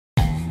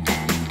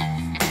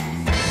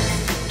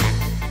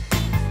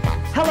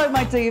Hello,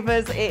 my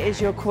divas. It is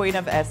your Queen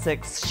of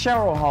Essex,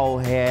 Cheryl Hole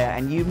here,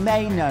 and you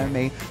may know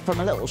me from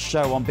a little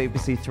show on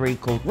BBC Three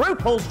called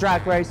RuPaul's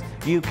Drag Race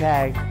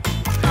UK.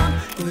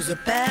 Who's a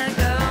bad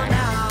girl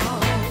now?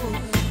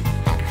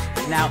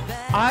 Now,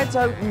 I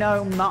don't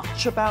know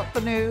much about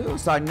the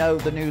news. I know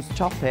the news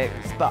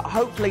topics, but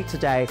hopefully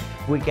today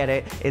we get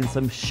it in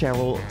some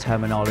Cheryl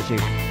terminology.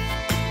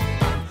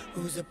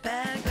 Who's a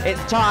bad girl?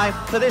 It's time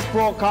for this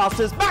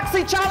broadcaster's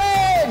Maxi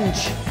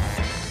Challenge!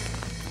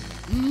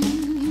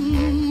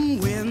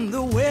 When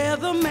the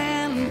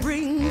weatherman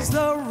brings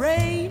the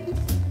rain.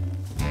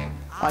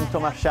 I'm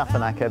Thomas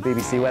Schaffenacker,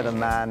 BBC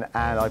weatherman,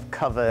 and I've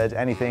covered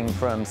anything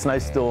from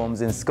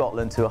snowstorms in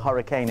Scotland to a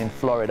hurricane in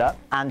Florida.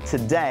 And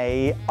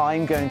today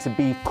I'm going to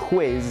be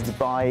quizzed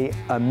by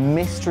a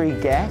mystery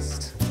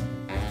guest.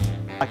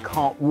 I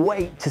can't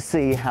wait to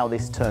see how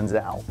this turns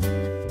out.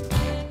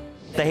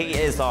 The heat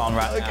is on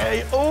right now.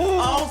 Okay.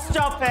 Oh,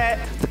 stop it!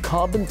 The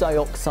carbon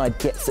dioxide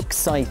gets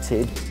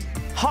excited.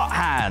 Hot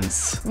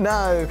hands.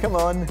 No, come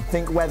on,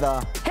 think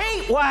weather.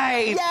 Heat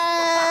wave!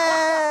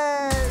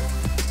 Yes!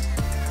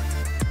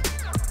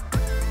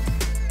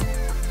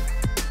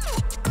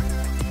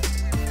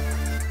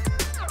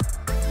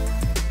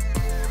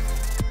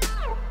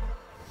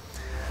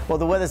 Well,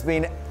 the weather's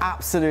been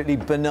absolutely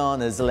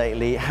bananas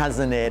lately,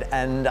 hasn't it?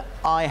 And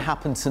I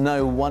happen to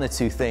know one or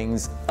two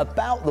things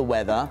about the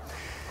weather.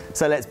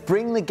 So let's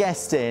bring the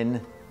guest in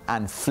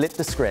and flip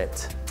the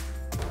script.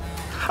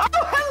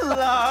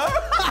 Hello!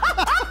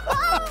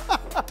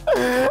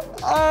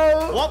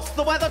 What's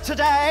the weather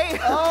today?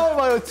 Oh,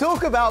 my,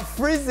 talk about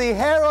frizzy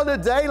hair on a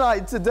day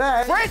like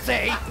today.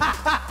 Frizzy!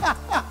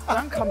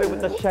 Don't come in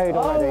with the shade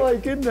already. Oh, my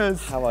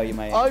goodness. How are you,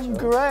 mate? I'm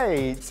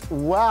great.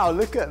 Wow,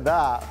 look at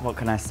that. What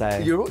can I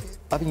say? You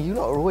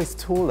lot are always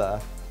taller.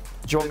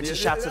 Do you want me to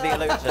shatter the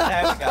illusion?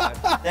 There we go.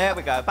 There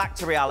we go. Back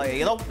to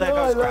reality. Oh, there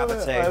goes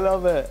gravity. I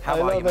love it.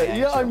 How are you, mate?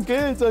 Yeah, I'm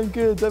good. I'm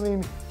good. I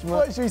mean,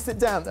 should we sit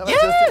down?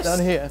 Yes! Sit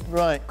down here.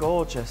 Right.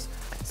 Gorgeous.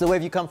 So where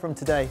have you come from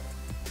today?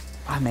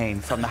 I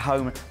mean, from the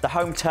home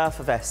turf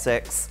of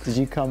Essex. Did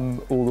you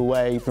come all the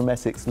way from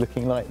Essex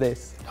looking like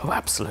this? Oh,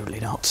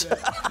 absolutely not.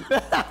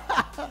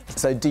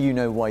 So do you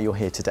know why you're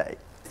here today?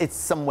 It's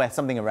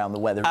something around the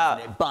weather,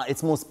 isn't it? But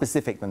it's more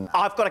specific than that.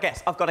 I've got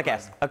a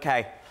guess.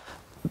 Okay.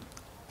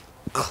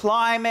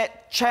 Climate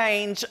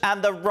change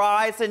and the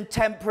rise in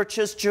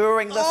temperatures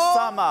during the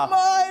summer.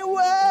 My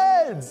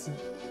words!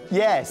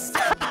 Yes.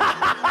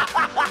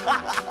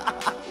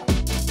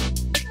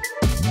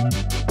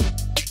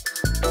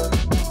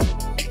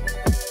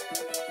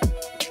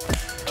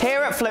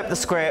 Here at Flip the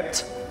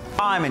Script,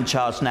 I'm in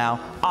charge now.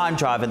 I'm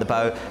driving the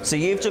boat. So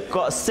you've just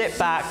got to sit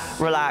back,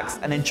 relax,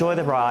 and enjoy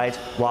the ride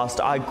whilst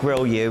I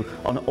grill you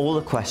on all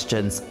the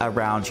questions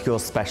around your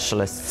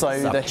specialist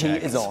subject. The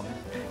heat is on.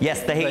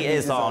 Yes, the heat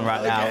is on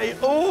right now.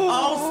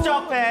 Oh,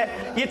 stop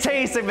it! You're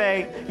teasing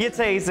me. You're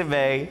teasing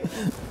me.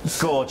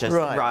 Gorgeous.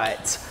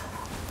 Right.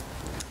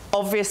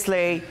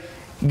 Obviously,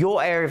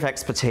 your area of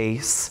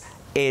expertise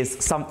is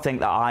something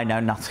that I know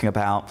nothing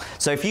about.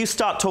 So if you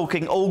start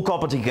talking all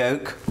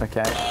gobbledygook,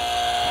 okay,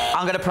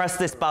 I'm going to press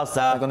this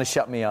buzzer. You're going to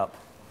shut me up.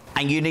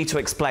 And you need to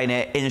explain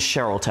it in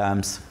Cheryl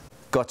terms.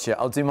 Gotcha.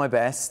 I'll do my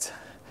best.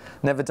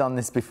 Never done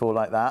this before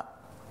like that.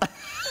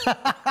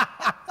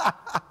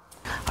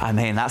 I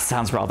mean, that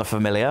sounds rather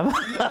familiar.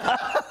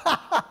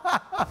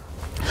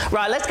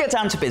 Right, let's get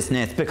down to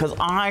business because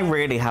I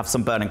really have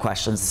some burning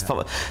questions.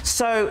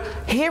 So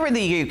here in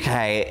the UK,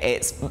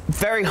 it's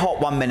very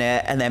hot one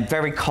minute and then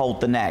very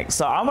cold the next.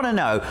 So I want to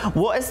know,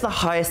 what is the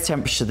highest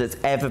temperature that's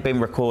ever been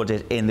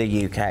recorded in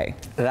the UK?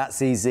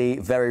 That's easy.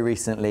 Very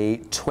recently,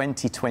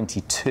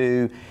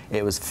 2022,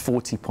 it was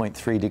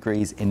 40.3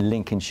 degrees in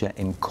Lincolnshire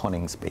in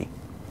Coningsby.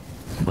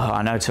 Well,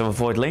 I know to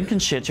avoid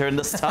Lincolnshire during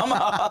the summer.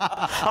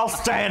 I'll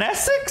stay in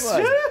Essex,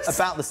 Well, yes.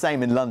 About the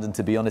same in London,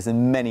 to be honest,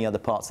 and many other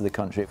parts of the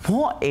country.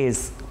 What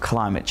is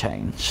climate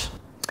change?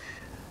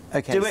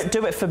 Okay.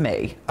 Do it for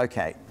me.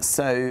 Okay,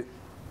 so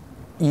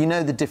you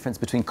know the difference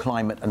between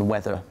climate and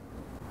weather?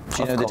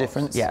 Do you know the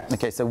difference? Yeah.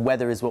 Okay, so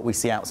weather is what we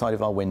see outside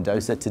of our window.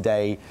 So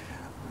today,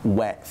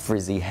 wet,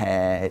 frizzy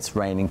hair, it's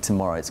raining.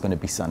 Tomorrow, it's going to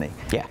be sunny.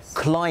 Yes.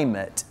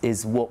 Climate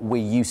is what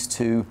we're used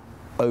to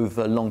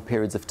over long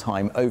periods of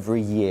time, over a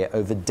year,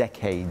 over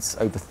decades,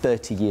 over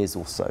 30 years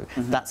or so.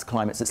 That's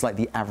climate, so it's like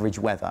the average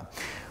weather.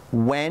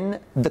 When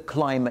the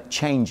climate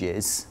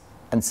changes,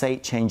 and say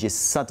it changes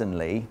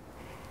suddenly,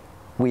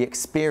 we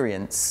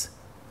experience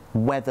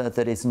weather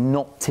that is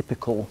not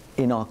typical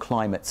in our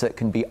climate. So it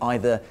can be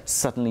either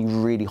suddenly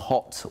really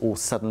hot or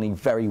suddenly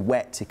very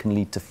wet. It can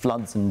lead to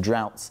floods and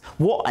droughts.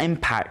 What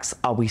impacts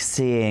are we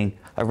seeing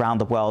around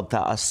the world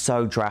that are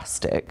so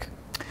drastic?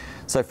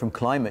 So from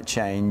climate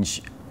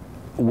change,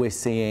 we're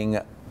seeing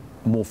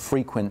more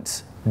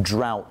frequent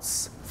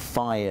droughts,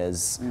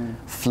 fires,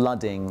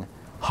 flooding,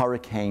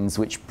 hurricanes,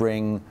 which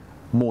bring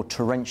more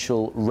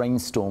torrential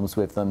rainstorms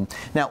with them.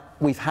 Now,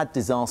 we've had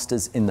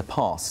disasters in the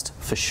past,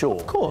 for sure.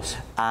 Of course.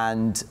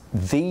 And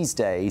these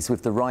days,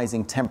 with the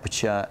rising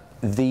temperature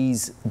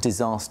these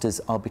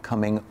disasters are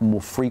becoming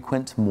more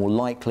frequent, more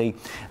likely.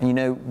 And you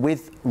know,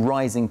 with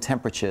rising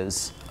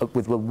temperatures,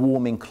 with a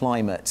warming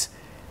climate,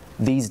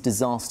 these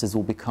disasters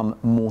will become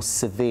more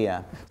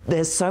severe.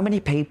 There's so many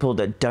people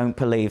that don't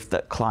believe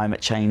that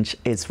climate change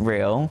is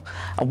real.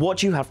 And what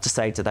do you have to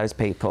say to those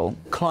people?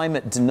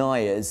 Climate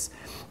deniers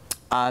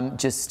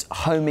just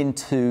home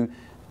into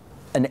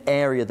an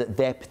area that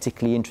they're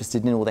particularly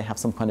interested in, or they have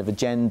some kind of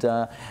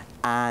agenda,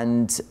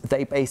 and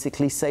they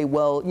basically say,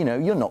 well, you know,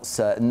 you're not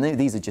certain,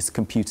 these are just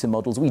computer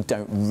models, we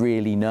don't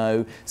really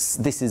know,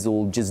 this is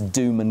all just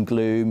doom and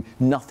gloom,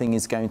 nothing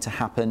is going to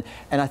happen.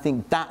 And I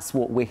think that's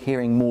what we're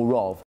hearing more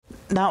of.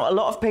 Now, a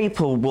lot of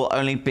people will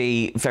only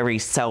be very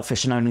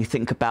selfish and only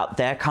think about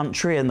their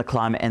country and the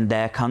climate in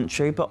their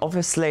country, but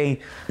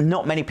obviously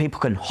not many people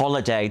can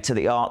holiday to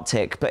the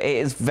Arctic, but it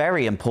is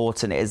very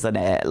important, isn't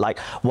it? Like,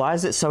 why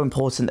is it so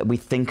important that we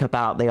think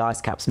about the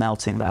ice caps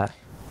melting there?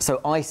 So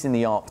ice in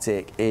the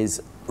Arctic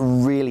is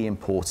really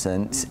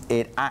important.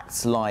 It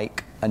acts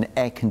like an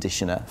air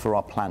conditioner for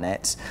our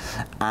planet,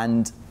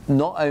 and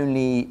not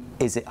only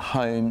is it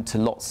home to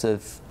lots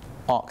of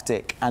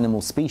Arctic animal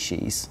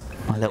species.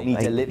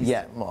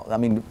 Yeah, well, I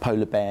mean,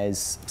 polar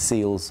bears,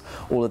 seals,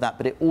 all of that,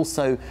 but it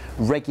also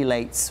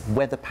regulates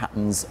weather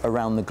patterns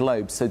around the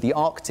globe. So the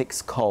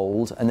Arctic's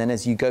cold, and then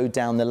as you go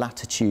down the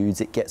latitudes,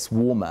 it gets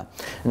warmer.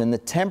 And then the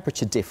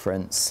temperature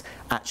difference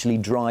actually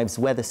drives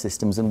weather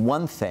systems. And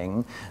one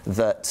thing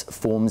that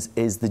forms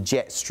is the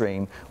jet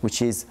stream,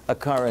 which is a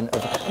current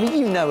of, I mean,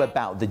 you know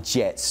about the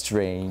jet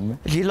stream.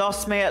 You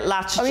lost me at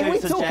latitude. I mean, we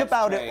talk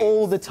about it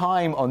all the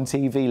time on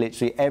TV,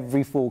 literally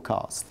every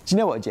forecast. Do you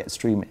know what a jet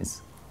stream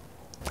is?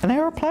 An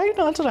aeroplane?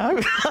 I don't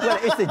know. Well,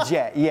 it's a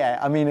jet, yeah.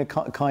 I mean,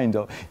 kind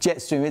of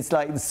jet stream. It's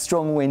like the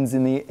strong winds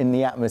in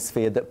the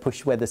atmosphere that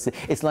push weather.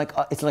 It's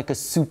like a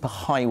super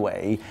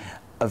highway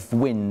of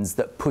winds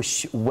that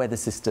push weather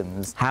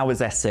systems. How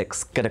is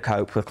Essex going to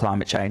cope with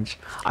climate change?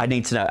 I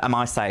need to know. Am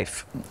I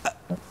safe?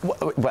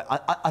 Well,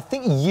 I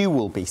think you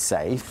will be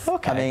safe.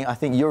 Okay. I mean, I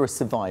think you're a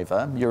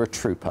survivor. You're a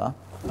trooper,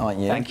 aren't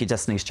you? Thank you,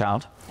 Destiny's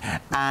Child.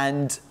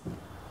 And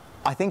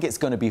I think it's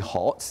going to be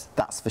hot,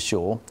 that's for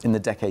sure, in the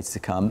decades to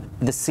come.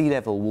 The sea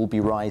level will be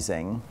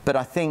rising, but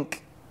I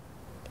think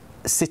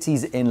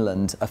cities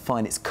inland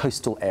find it's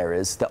coastal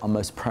areas that are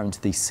most prone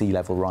to these sea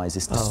level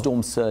rises, to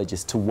storm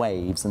surges, to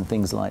waves and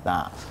things like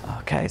that.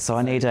 Okay, so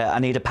I need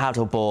a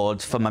paddle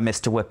board for my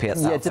Mr. Whippy at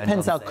Yeah, it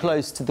depends how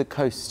close to the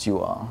coast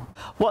you are.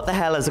 What the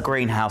hell is a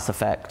greenhouse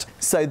effect?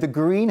 So the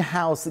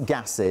greenhouse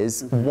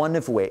gases, one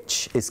of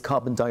which is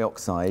carbon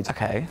dioxide,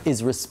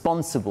 is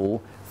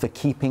responsible for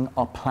keeping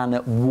our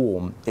planet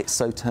warm, it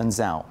so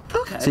turns out.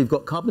 Okay. So you've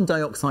got carbon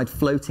dioxide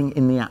floating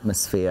in the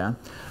atmosphere.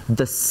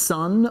 The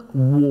sun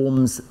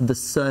warms the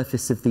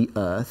surface of the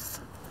Earth.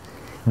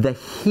 The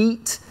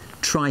heat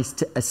tries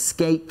to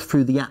escape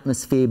through the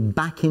atmosphere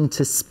back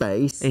into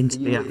space. Into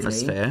the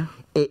atmosphere.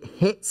 It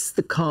hits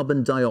the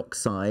carbon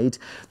dioxide.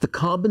 The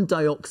carbon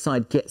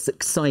dioxide gets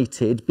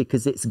excited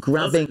because it's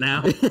grabbing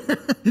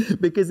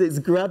because it's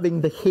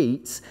grabbing the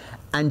heat.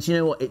 And you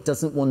know what? It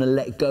doesn't want to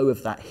let go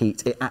of that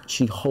heat. It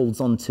actually holds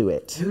on to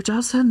it. Who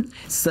doesn't?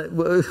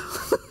 So,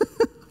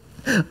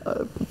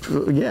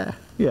 yeah.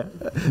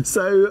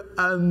 So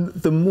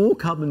the more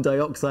carbon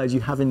dioxide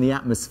you have in the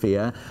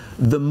atmosphere,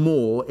 the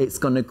more it's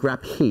going to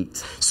grab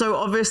heat. So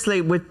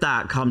obviously with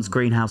that comes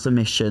greenhouse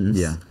emissions.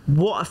 Yeah.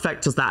 What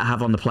effect does that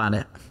have on the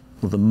planet?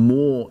 Well, the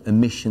more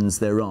emissions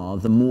there are,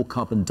 the more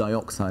carbon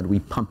dioxide we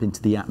pump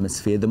into the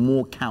atmosphere, the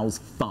more cows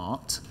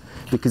fart,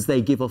 because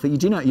they give off. You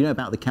know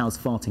about the cows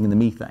farting and the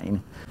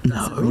methane?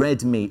 No.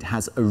 Red meat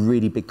has a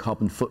really big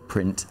carbon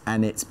footprint,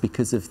 and it's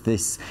because of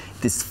this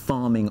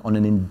farming on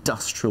an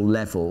industrial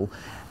level.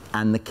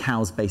 And the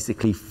cows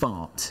basically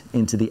fart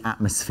into the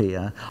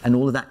atmosphere, and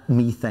all of that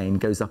methane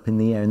goes up in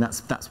the air, and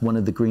that's one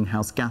of the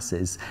greenhouse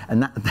gases.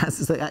 And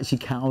that's actually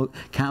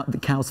the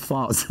cow's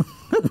farts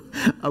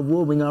are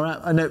warming our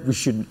atmosphere. I know we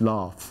shouldn't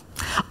laugh.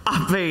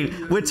 I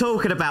mean, we're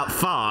talking about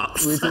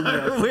farts.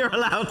 We're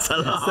allowed to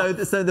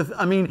laugh. So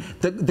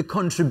the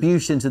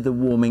contribution to the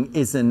warming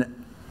isn't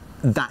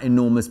that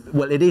enormous.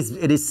 Well, it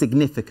is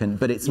significant,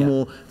 but it's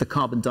more the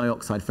carbon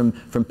dioxide from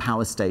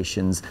power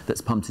stations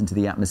that's pumped into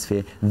the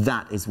atmosphere.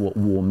 That is what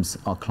warms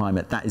our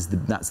climate.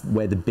 That's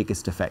where the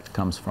biggest effect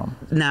comes from.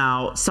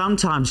 Now,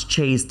 sometimes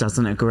cheese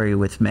doesn't agree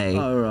with me.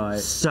 All right.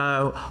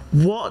 So,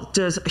 what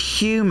does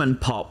human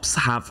pops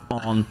have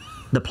on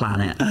the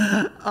planet?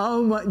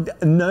 Oh my!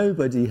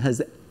 Nobody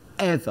has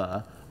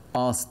ever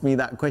asked me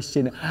that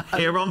question.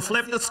 Here on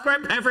Flip the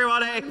Script,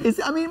 everybody.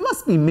 It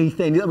must be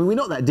methane. I mean, we're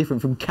not that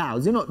different from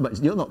cows. You're not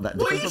that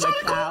different from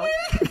a cow.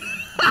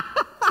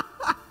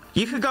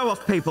 You could go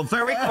off people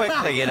very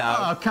quickly, you know.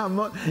 Oh, come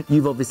on.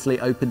 You've obviously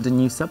opened a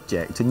new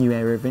subject, a new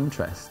area of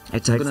interest.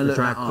 It takes the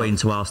drag queen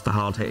to ask the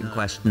hard-hitting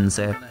questions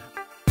here.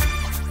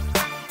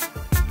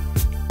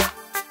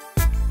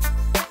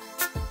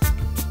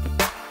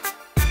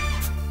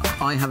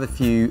 I have a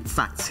few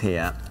facts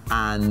here,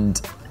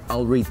 and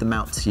I'll read them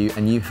out to you,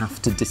 and you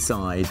have to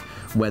decide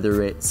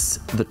whether it's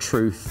the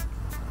truth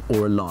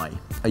or a lie.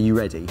 Are you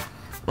ready?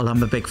 Well,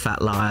 I'm a big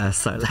fat liar,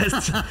 so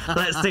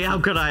let's see how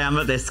good I am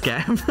at this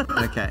game.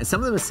 Okay,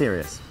 some of them are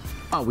serious.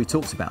 Oh, we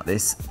talked about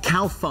this.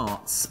 Cow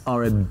farts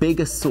are a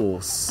bigger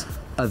source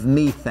of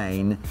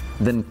methane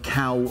than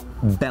cow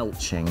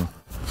belching.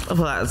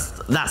 Well,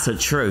 that's the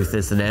truth,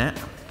 isn't it?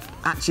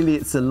 Actually,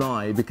 it's a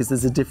lie because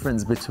there's a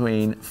difference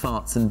between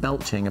farts and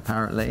belching,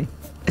 apparently.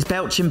 Is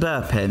belching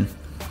burping?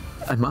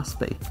 It must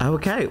be.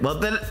 Okay, well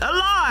then, a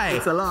lie!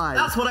 It's a lie.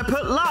 That's what I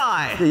put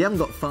lie! Yeah, you haven't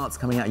got farts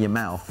coming out of your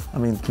mouth. I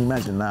mean, can you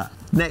imagine that?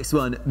 Next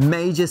one,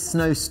 major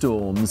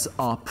snowstorms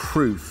are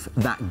proof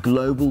that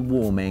global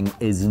warming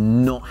is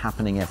not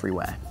happening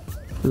everywhere.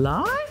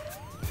 Lie?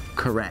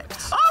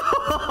 Correct.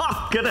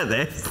 Oh, good at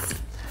this.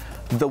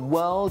 The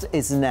world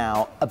is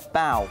now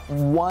about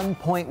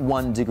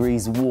 1.1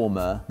 degrees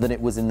warmer than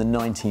it was in the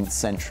 19th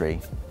century.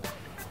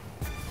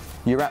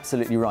 You're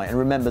absolutely right. And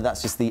remember,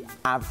 that's just the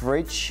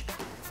average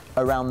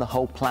around the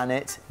whole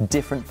planet.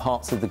 Different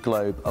parts of the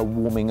globe are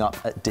warming up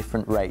at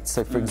different rates.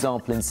 So, for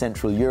example, in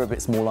Central Europe,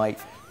 it's more like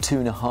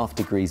 2.5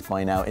 degrees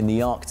by now. In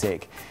the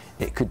Arctic,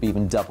 it could be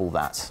even double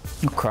that.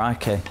 Oh,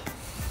 crikey.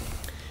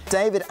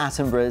 David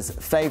Attenborough's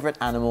favourite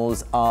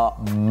animals are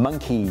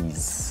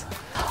monkeys.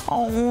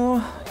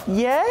 Oh,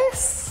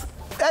 yes?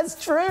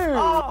 That's true.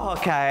 Oh,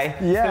 okay.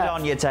 Yeah. Good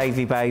on you,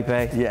 Davy,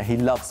 baby. Yeah, he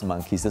loves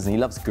monkeys, doesn't he?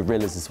 He loves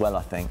gorillas as well,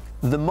 I think.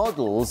 The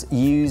models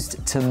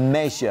used to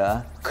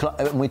measure,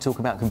 when we talk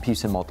about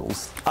computer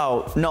models.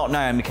 Oh, not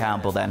Naomi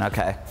Campbell then,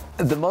 okay.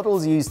 The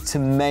models used to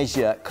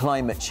measure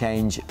climate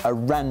change are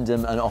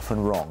random and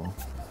often wrong.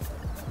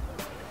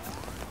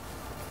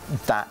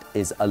 That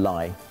is a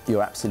lie.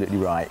 You're absolutely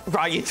right.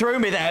 Right, you threw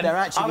me then. They're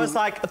actually- I was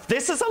like,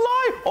 this is a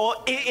lie or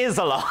it is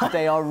a lie.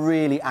 They are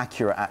really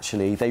accurate,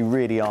 actually. They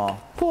really are.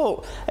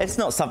 Well, it's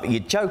not something you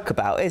joke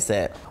about, is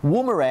it?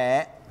 Warmer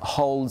air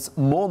holds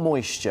more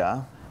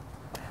moisture,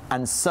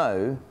 and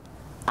so,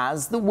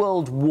 as the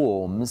world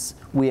warms,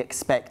 we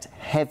expect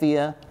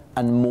heavier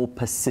and more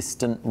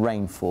persistent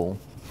rainfall.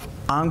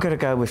 I'm going to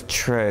go with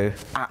true.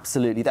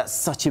 Absolutely. That's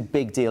such a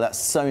big deal. That's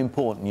so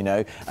important, you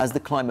know. As the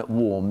climate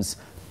warms,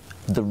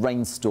 the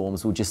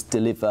rainstorms will just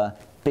deliver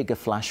bigger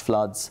flash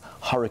floods,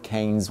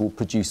 hurricanes will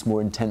produce more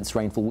intense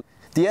rainfall.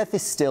 The Earth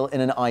is still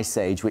in an ice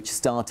age which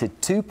started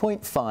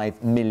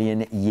 2.5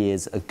 million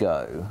years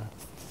ago.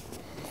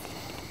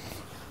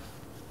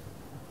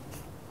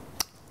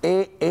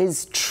 It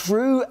is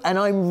true, and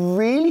I'm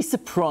really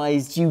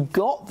surprised you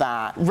got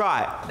that.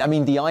 Right. I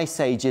mean, the ice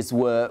ages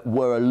were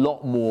a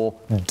lot more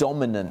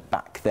dominant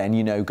back then,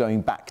 you know, going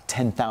back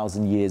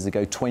 10,000 years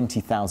ago,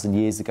 20,000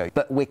 years ago.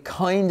 But we're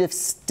kind of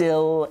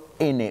still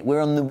in it.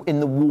 We're in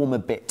the warmer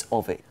bit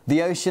of it.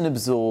 The ocean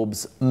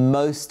absorbs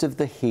most of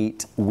the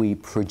heat we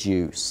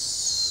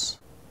produce.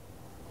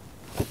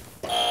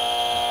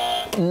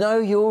 No,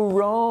 you're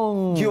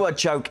wrong. You are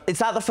joking. Is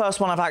that the first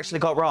one I've actually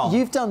got wrong?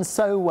 You've done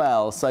so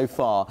well so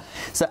far.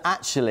 So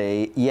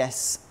actually,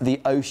 yes,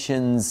 the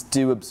oceans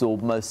do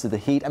absorb most of the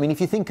heat. I mean,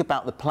 if you think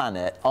about the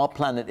planet, our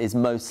planet is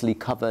mostly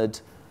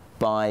covered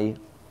by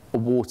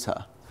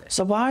water.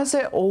 So why is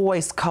it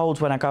always cold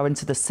when I go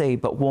into the sea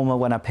but warmer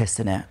when I piss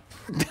in it?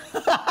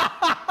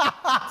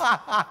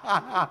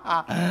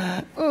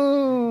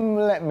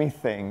 Let me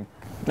think.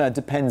 No, it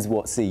depends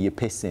what sea you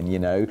piss in, you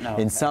know. Oh,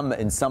 okay. In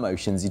some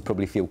oceans, you'd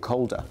probably feel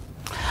colder.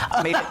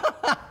 I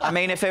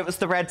mean, if it was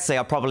the Red Sea,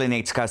 I'd probably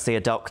need to go see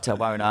a doctor,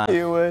 won't I?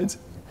 You would.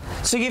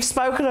 So you've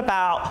spoken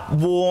about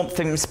warmth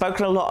and you've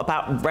spoken a lot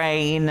about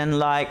rain and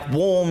like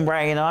warm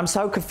rain, and I'm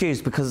so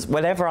confused because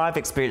whenever I've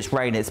experienced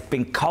rain, it's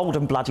been cold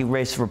and bloody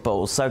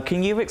miserable. So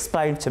can you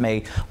explain to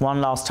me one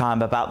last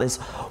time about this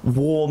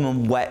warm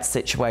and wet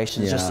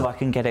situation, just so I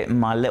can get it in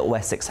my little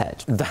Essex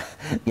head?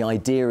 The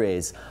idea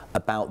is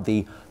about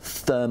the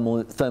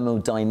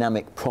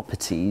thermodynamic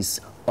properties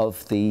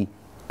of the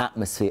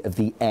atmosphere, of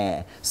the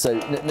air. So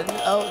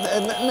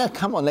no,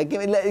 come on, at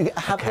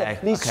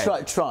least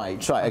try.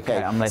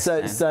 Okay, I'm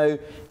listening.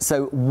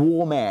 So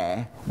warm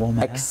air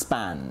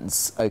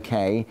expands.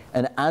 Okay,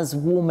 and as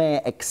warm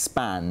air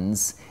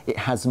expands, it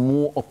has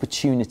more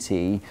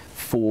opportunity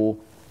for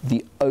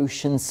the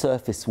ocean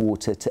surface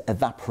water to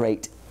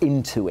evaporate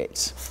into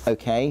it.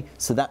 Okay,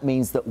 so that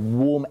means that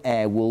warm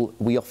air will,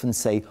 we often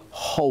say,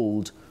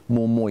 hold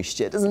more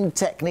moisture. It doesn't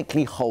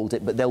technically hold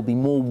it, but there'll be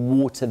more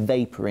water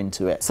vapor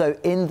into it. So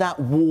in that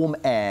warm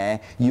air,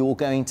 you're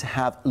going to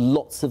have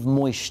lots of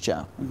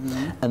moisture,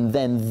 and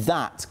then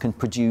that can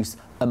produce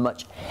a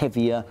much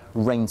heavier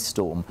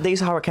rainstorm. These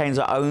hurricanes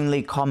are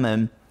only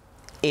common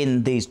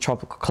in these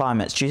tropical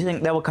climates. Do you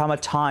think there will come a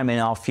time in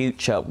our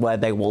future where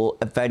they will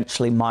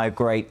eventually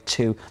migrate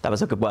to, that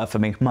was a good word for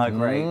me,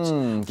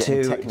 migrate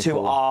to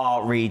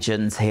our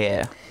regions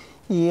here?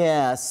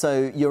 Yeah,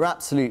 so you're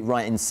absolutely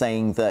right in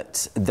saying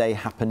that they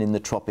happen in the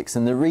tropics,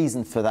 and the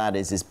reason for that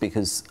is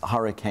because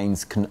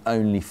hurricanes can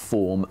only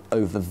form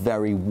over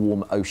very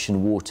warm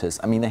ocean waters.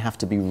 I mean, they have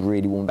to be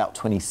really warm, about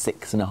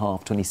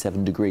 26.5,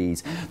 27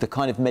 degrees, the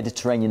kind of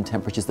Mediterranean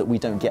temperatures that we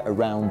don't get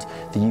around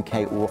the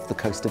UK or off the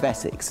coast of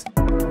Essex.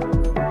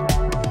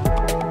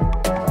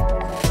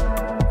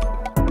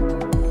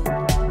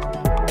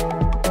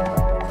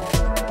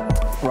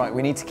 Right, Right,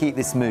 we need to keep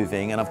this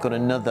moving, and I've got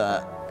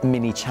another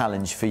mini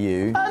challenge for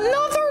you.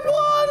 Another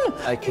one?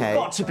 Okay. You've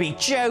got to be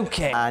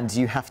joking. And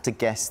you have to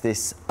guess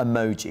this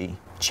emoji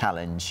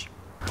challenge.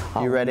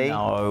 You ready?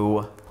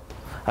 No.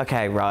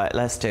 Okay, right,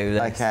 let's do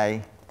this.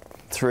 Okay.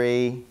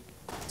 3,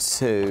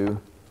 2,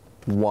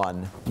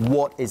 1.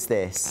 What is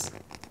this?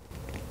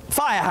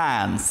 Fire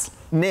hands.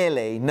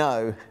 Nearly,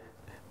 no.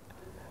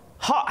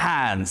 Hot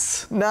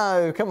hands.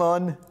 No, come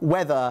on.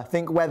 Weather,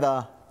 think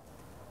weather.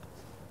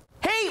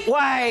 Heat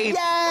wave.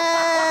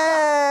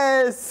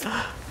 Yes!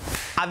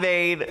 I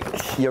mean,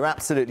 You're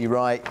absolutely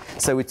right.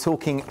 So we're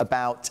talking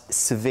about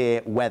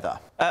severe weather.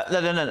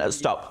 no,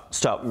 stop.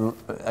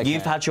 Okay.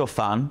 You've had your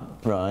fun.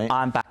 Right.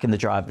 I'm back in the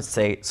driver's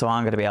seat, so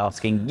I'm going to be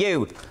asking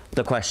you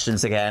the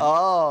questions again.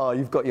 Oh,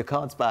 you've got your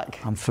cards back.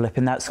 I'm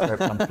flipping that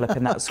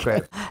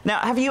script. Now,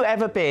 have you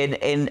ever been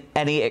in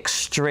any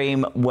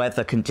extreme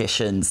weather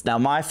conditions? Now,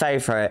 my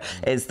favourite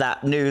is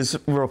that news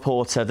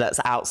reporter that's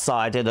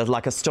outside in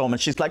like a storm,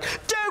 and she's like,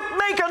 "Don't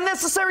make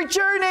unnecessary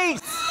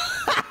journeys."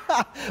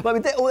 Well,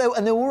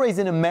 and they're always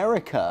in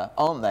America,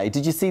 aren't they?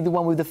 Did you see the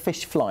one with the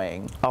fish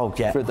flying? Oh,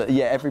 yeah.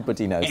 Yeah,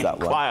 everybody knows that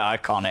one. Quite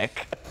iconic.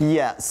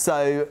 Yeah,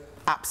 so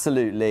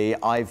absolutely.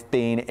 I've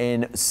been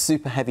in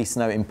super heavy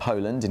snow in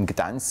Poland, in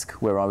Gdansk,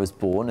 where I was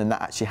born, and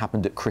that actually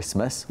happened at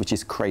Christmas, which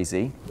is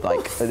crazy.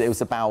 Like, it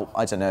was about,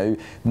 I don't know,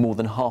 more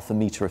than half a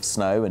metre of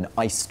snow and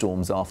ice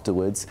storms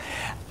afterwards.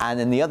 And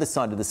then the other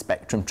side of the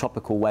spectrum,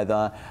 tropical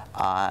weather,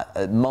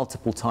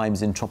 multiple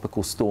times in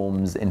tropical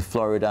storms in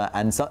Florida,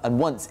 and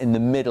once in the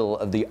middle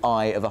of the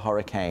eye of a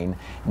hurricane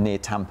near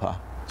Tampa.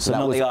 So that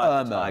not was the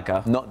eye of the Irma.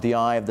 tiger? Not the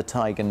eye of the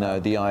tiger,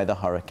 no. The eye of the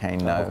hurricane,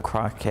 no. Oh,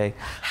 crikey.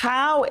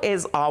 How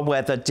is our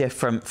weather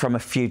different from a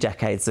few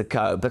decades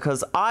ago?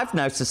 Because I've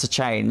noticed a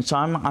change.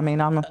 I'm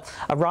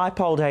a ripe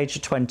old age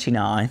of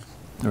 29.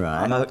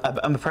 Right.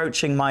 I'm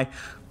approaching my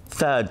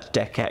third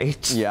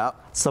decade. Yeah.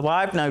 So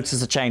I've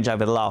noticed a change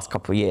over the last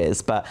couple of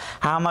years, but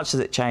how much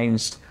has it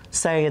changed,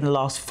 say, in the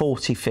last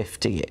 40,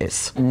 50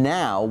 years?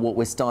 Now, what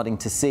we're starting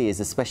to see is,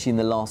 especially in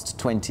the last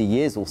 20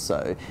 years or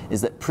so,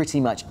 is that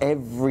pretty much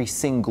every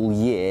single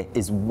year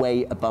is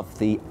way above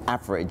the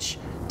average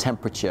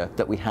temperature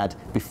that we had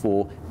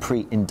before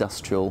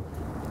pre-industrial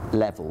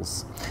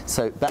levels.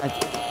 So that,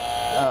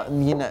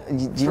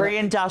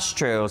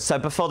 Pre-industrial, so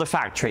before the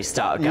factory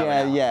started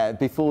going up. Yeah,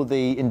 before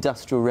the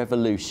Industrial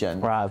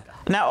Revolution. Right.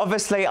 Now,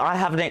 obviously, I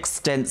have an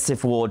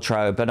extensive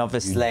wardrobe, and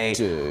obviously, You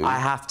do. I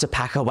have to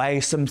pack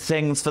away some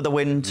things for the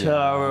winter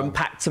and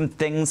pack some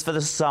things for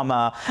the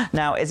summer.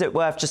 Now, is it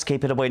worth just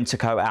keeping a winter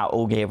coat out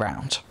all year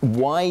round?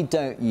 Why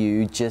don't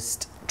you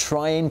just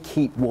try and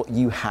keep what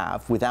you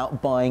have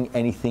without buying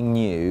anything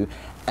new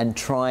and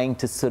trying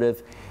to sort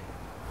of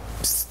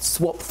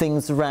swap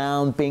things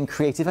around, being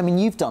creative? I mean,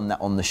 you've done that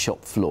on the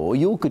shop floor.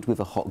 You're good with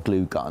a hot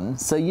glue gun.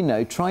 So, you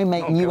know, try and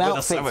make new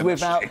outfits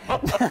without...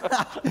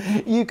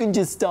 You can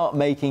just start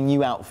making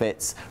new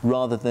outfits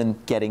rather than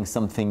getting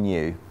something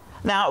new.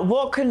 Now,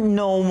 what can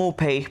normal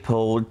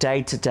people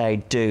day to day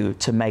do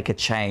to make a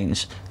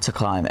change to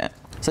climate?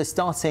 So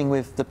starting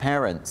with the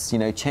parents, you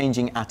know,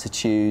 changing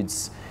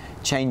attitudes,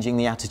 changing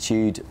the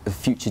attitude of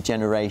future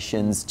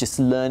generations, just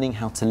learning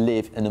how to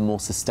live in a more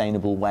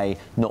sustainable way,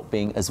 not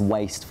being as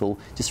wasteful,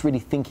 just really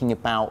thinking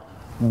about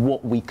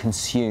what we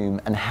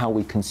consume and how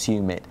we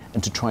consume it,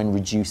 and to try and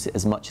reduce it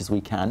as much as we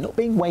can, not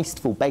being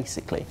wasteful,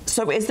 basically.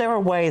 So is there a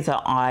way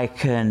that I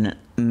can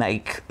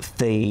make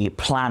the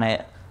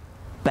planet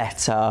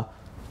better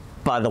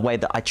by the way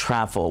that I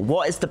travel?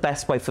 What is the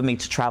best way for me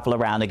to travel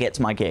around and get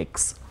to my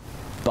gigs?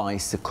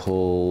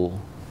 Bicycle.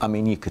 I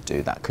mean, you could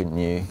do that, couldn't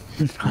you?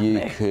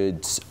 You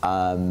could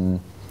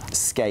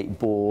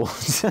skateboard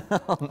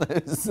on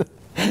those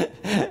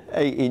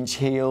 8-inch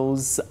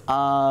heels.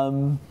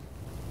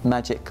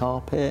 Magic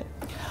carpet.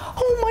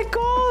 Oh my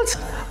God!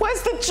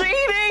 Where's the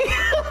genie?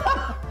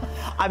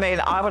 I mean,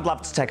 I would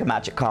love to take a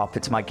magic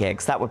carpet to my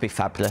gigs. That would be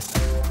fabulous.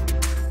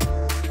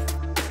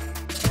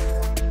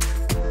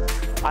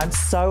 I'm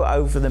so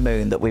over the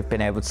moon that we've been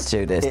able to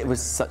do this. It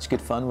was such good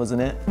fun,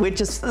 wasn't it? We're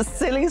just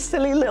silly,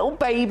 silly little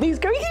babies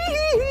going.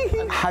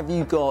 Have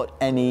you got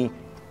any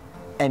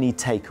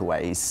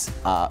takeaways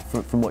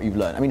from what you've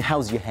learned? I mean,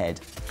 how's your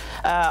head?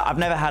 I've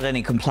never had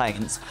any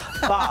complaints,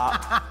 but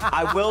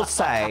I will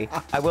say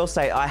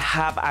I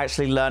have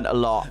actually learned a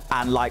lot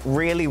and like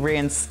really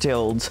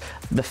reinstilled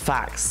the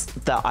facts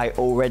that I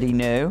already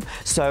knew.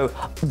 So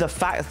the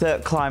fact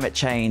that climate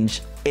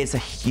change is a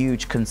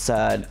huge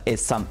concern is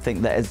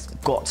something that has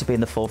got to be in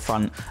the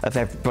forefront of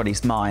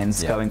everybody's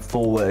minds going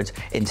forward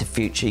into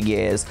future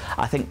years.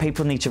 I think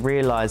people need to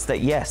realise that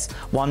yes,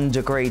 1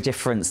 degree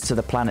difference to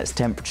the planet's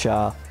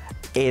temperature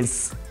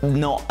is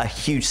not a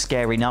huge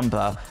scary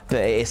number, but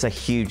it is a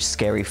huge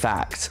scary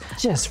fact.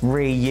 Just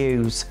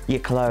reuse your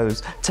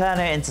clothes,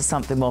 turn it into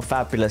something more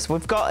fabulous.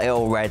 We've got it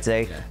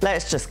already.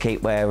 Let's just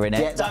keep wearing it.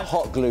 Get that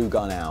hot glue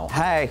gun out.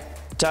 Hey,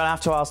 Don't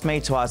have to ask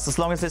me twice. As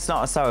long as it's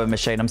not a sewing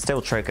machine, I'm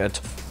still triggered.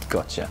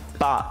 Gotcha.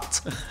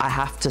 But I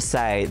have to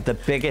say, the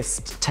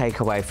biggest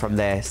takeaway from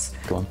this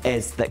Go on.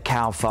 is that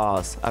cow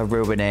farts are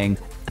ruining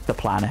the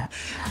planet.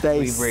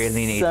 They we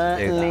really need to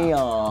do certainly that.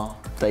 are.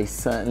 They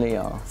certainly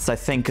are. So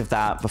think of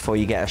that before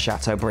you get a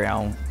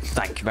Chateaubriand.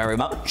 Thank you very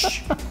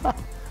much.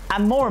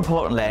 And more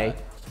importantly,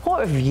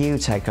 what have you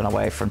taken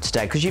away from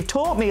today? Because you've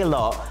taught me a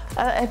lot.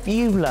 Have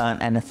you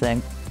learned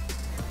anything?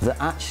 That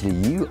actually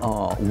you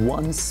are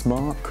one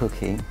smart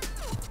cookie.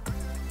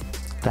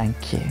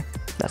 Thank you.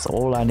 That's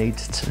all I needed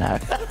to know.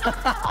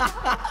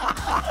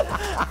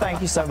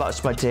 Thank you so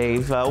much, my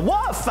diva.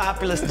 What a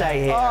fabulous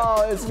day here.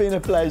 Oh, it's been a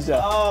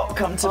pleasure. Oh,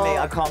 come to me,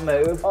 I can't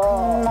move.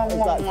 Oh,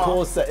 it's that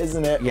corset,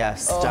 isn't it?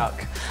 Yes,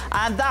 stuck.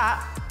 And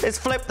that is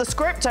Flip the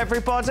Script,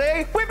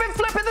 everybody. We've been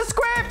flipping the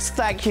scripts.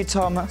 Thank you,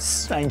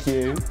 Thomas. Thank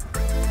you.